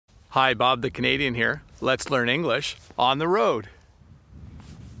Hi, Bob the Canadian here. Let's learn English on the road.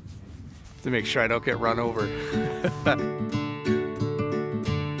 To make sure I don't get run over.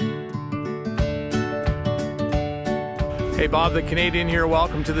 Hey, Bob the Canadian here.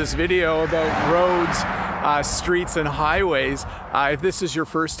 Welcome to this video about roads, streets, and highways. If this is your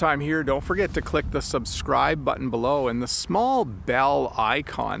first time here, don't forget to click the subscribe button below and the small bell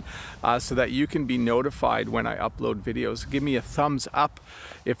icon so that you can be notified when I upload videos. Give me a thumbs up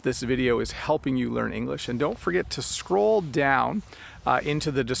if this video is helping you learn English. And don't forget to scroll down into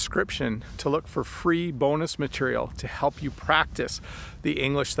the description to look for free bonus material to help you practice the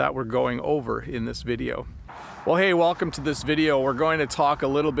English that we're going over in this video. Well, hey, welcome to this video. We're going to talk a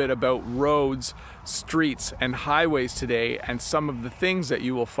little bit about roads, streets, and highways today and some of the things that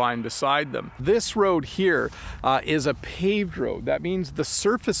you will find beside them. This road here is a paved road. That means the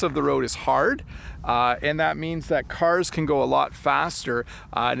surface of the road is hard, and that means that cars can go a lot faster,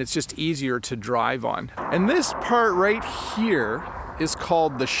 and it's just easier to drive on. And this part right here is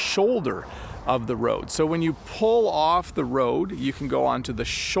called the shoulder of the road. So when you pull off the road, you can go onto the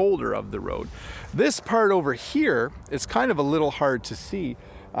shoulder of the road. This part over here is kind of a little hard to see.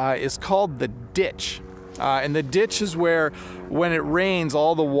 Is called the ditch. And the ditch is where, when it rains,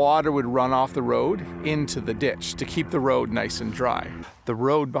 all the water would run off the road into the ditch to keep the road nice and dry. The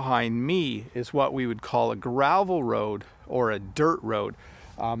road behind me is what we would call a gravel road or a dirt road.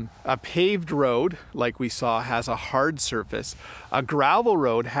 A paved road, like we saw, has a hard surface. A gravel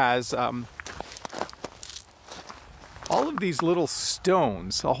road has all of these little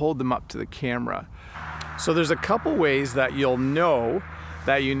stones. I'll hold them up to the camera. So there's a couple ways that you'll know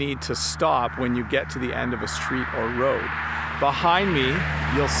that you need to stop when you get to the end of a street or road. Behind me,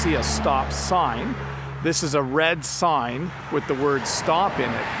 you'll see a stop sign. This is a red sign with the word stop in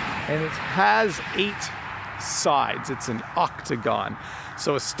it, and it has 8 sides. It's an octagon.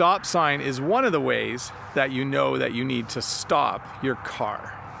 So a stop sign is one of the ways that you know that you need to stop your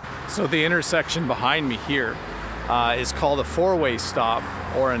car. So the intersection behind me here is called a 4-way stop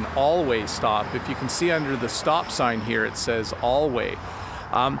or an all-way stop. If you can see under the stop sign here, it says all-way.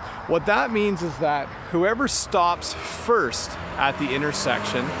 What that means is that whoever stops first at the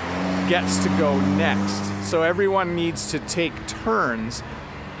intersection gets to go next. So everyone needs to take turns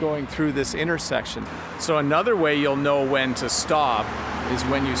going through this intersection. So another way you'll know when to stop is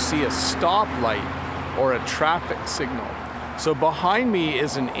when you see a stoplight or a traffic signal. So behind me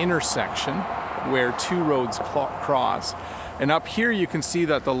is an intersection where 2 roads cross. And up here you can see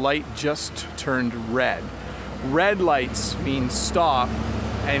that the light just turned red. Red lights mean stop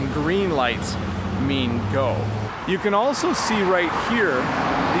and green lights mean go. You can also see right here,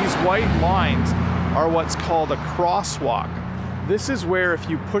 these white lines are what's called a crosswalk. This is where if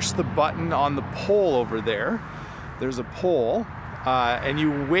you push the button on the pole over there, there's a pole, and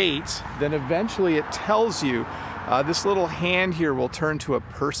you wait, then eventually it tells you this little hand here will turn to a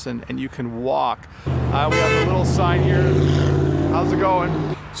person and you can walk. We have a little sign here. How's it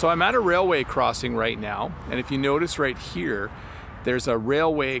going? So I'm at a railway crossing right now, and if you notice right here, there's a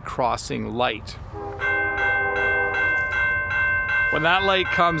railway crossing light. When that light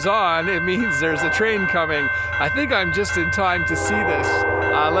comes on, it means there's a train coming. I think I'm just in time to see this.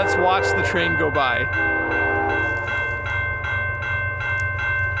 Let's watch the train go by.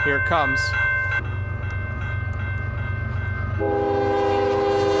 Here it comes.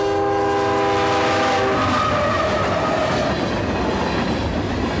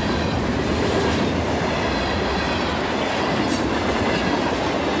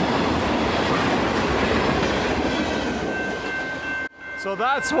 So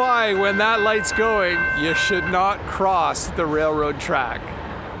that's why when that light's going, you should not cross the railroad track.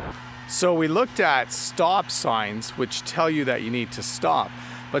 So we looked at stop signs, which tell you that you need to stop,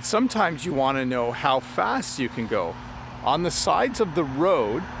 but sometimes you want to know how fast you can go. On the sides of the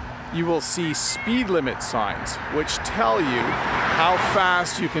road, you will see speed limit signs, which tell you how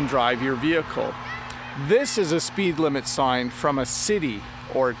fast you can drive your vehicle. This is a speed limit sign from a city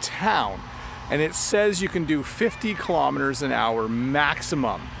or town, and it says you can do 50 kilometers an hour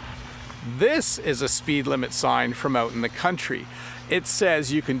maximum. This is a speed limit sign from out in the country. It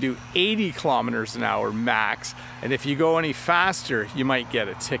says you can do 80 kilometers an hour max, and if you go any faster, you might get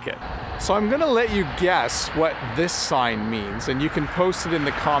a ticket. So I'm gonna let you guess what this sign means, and you can post it in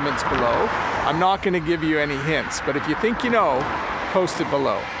the comments below. I'm not gonna give you any hints, but if you think you know, post it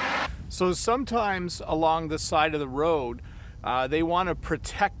below. So sometimes along the side of the road, they want to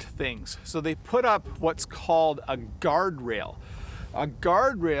protect things. So they put up what's called a guardrail. A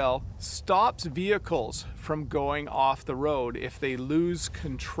guardrail stops vehicles from going off the road if they lose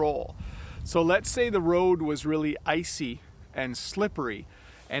control. So let's say the road was really icy and slippery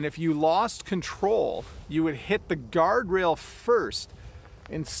And if you lost control, you would hit the guardrail first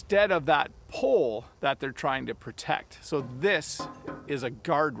instead of that pole that they're trying to protect. So this is a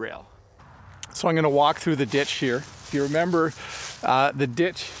guardrail. So I'm going to walk through the ditch here. If you remember, the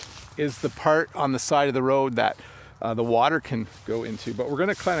ditch is the part on the side of the road that the water can go into. But we're going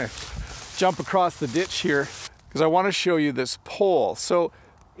to kind of jump across the ditch here because I want to show you this pole. So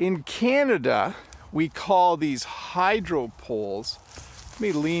in Canada, we call these hydro poles. Let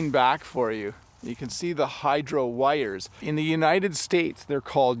me lean back for you. You can see the hydro wires. In the United States, they're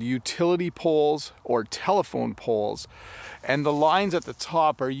called utility poles or telephone poles. And the lines at the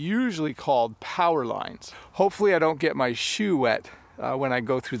top are usually called power lines. Hopefully I don't get my shoe wet when I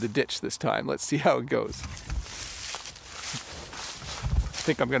go through the ditch this time. Let's see how it goes. I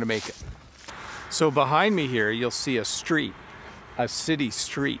think I'm gonna make it. So behind me here, you'll see a street. A city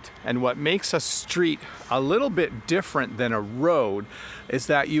street. And what makes a street a little bit different than a road is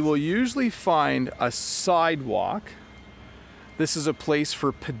that you will usually find a sidewalk. This is a place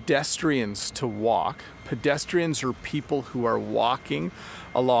for pedestrians to walk. Pedestrians are people who are walking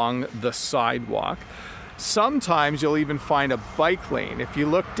along the sidewalk. Sometimes you'll even find a bike lane. If you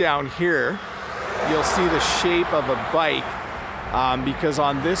look down here, you'll see the shape of a bike because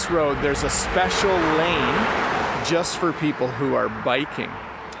on this road there's a special lane just for people who are biking.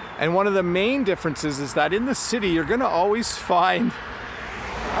 And one of the main differences is that in the city, you're gonna always find,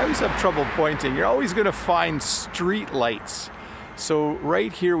 I always have trouble pointing, you're always gonna find street lights. So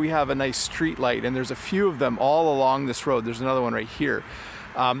right here we have a nice street light and there's a few of them all along this road. There's another one right here.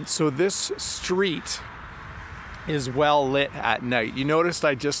 So this street is well lit at night. You noticed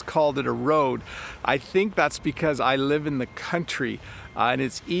I just called it a road. I think that's because I live in the country and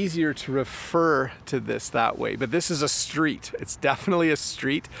it's easier to refer to this that way. But this is a street. It's definitely a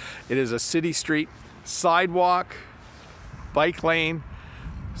street. It is a city street, sidewalk, bike lane,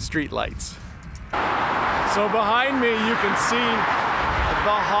 street lights. So behind me you can see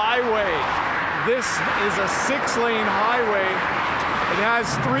the highway. This is a 6-lane highway. It has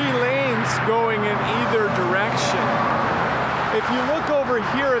 3 lanes going in either direction. If you look over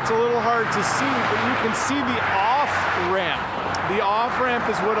here, it's a little hard to see, but you can see the off-ramp. The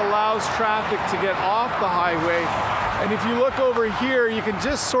off-ramp is what allows traffic to get off the highway. And if you look over here, you can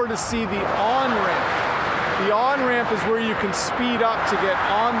just sort of see the on-ramp. The on-ramp is where you can speed up to get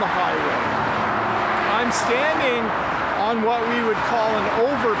on the highway. I'm standing on what we would call an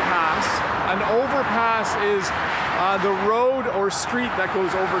overpass. An overpass is the road or street that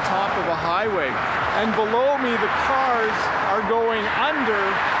goes over top of a highway. And below me, the cars are going under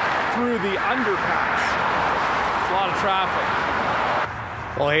through the underpass. It's a lot of traffic.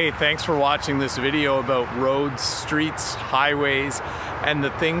 Well, hey, thanks for watching this video about roads, streets, highways, and the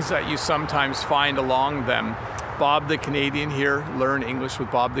things that you sometimes find along them. Bob the Canadian here, Learn English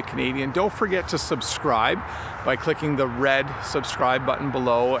with Bob the Canadian. Don't forget to subscribe by clicking the red subscribe button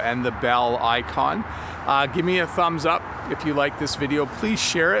below and the bell icon. Give me a thumbs up if you like this video. Please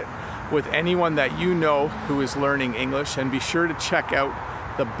share it with anyone that you know who is learning English, and be sure to check out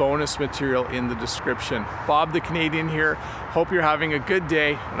the bonus material in the description. Bob the Canadian here. Hope you're having a good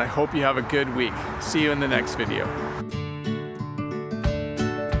day, and I hope you have a good week. See you in the next video.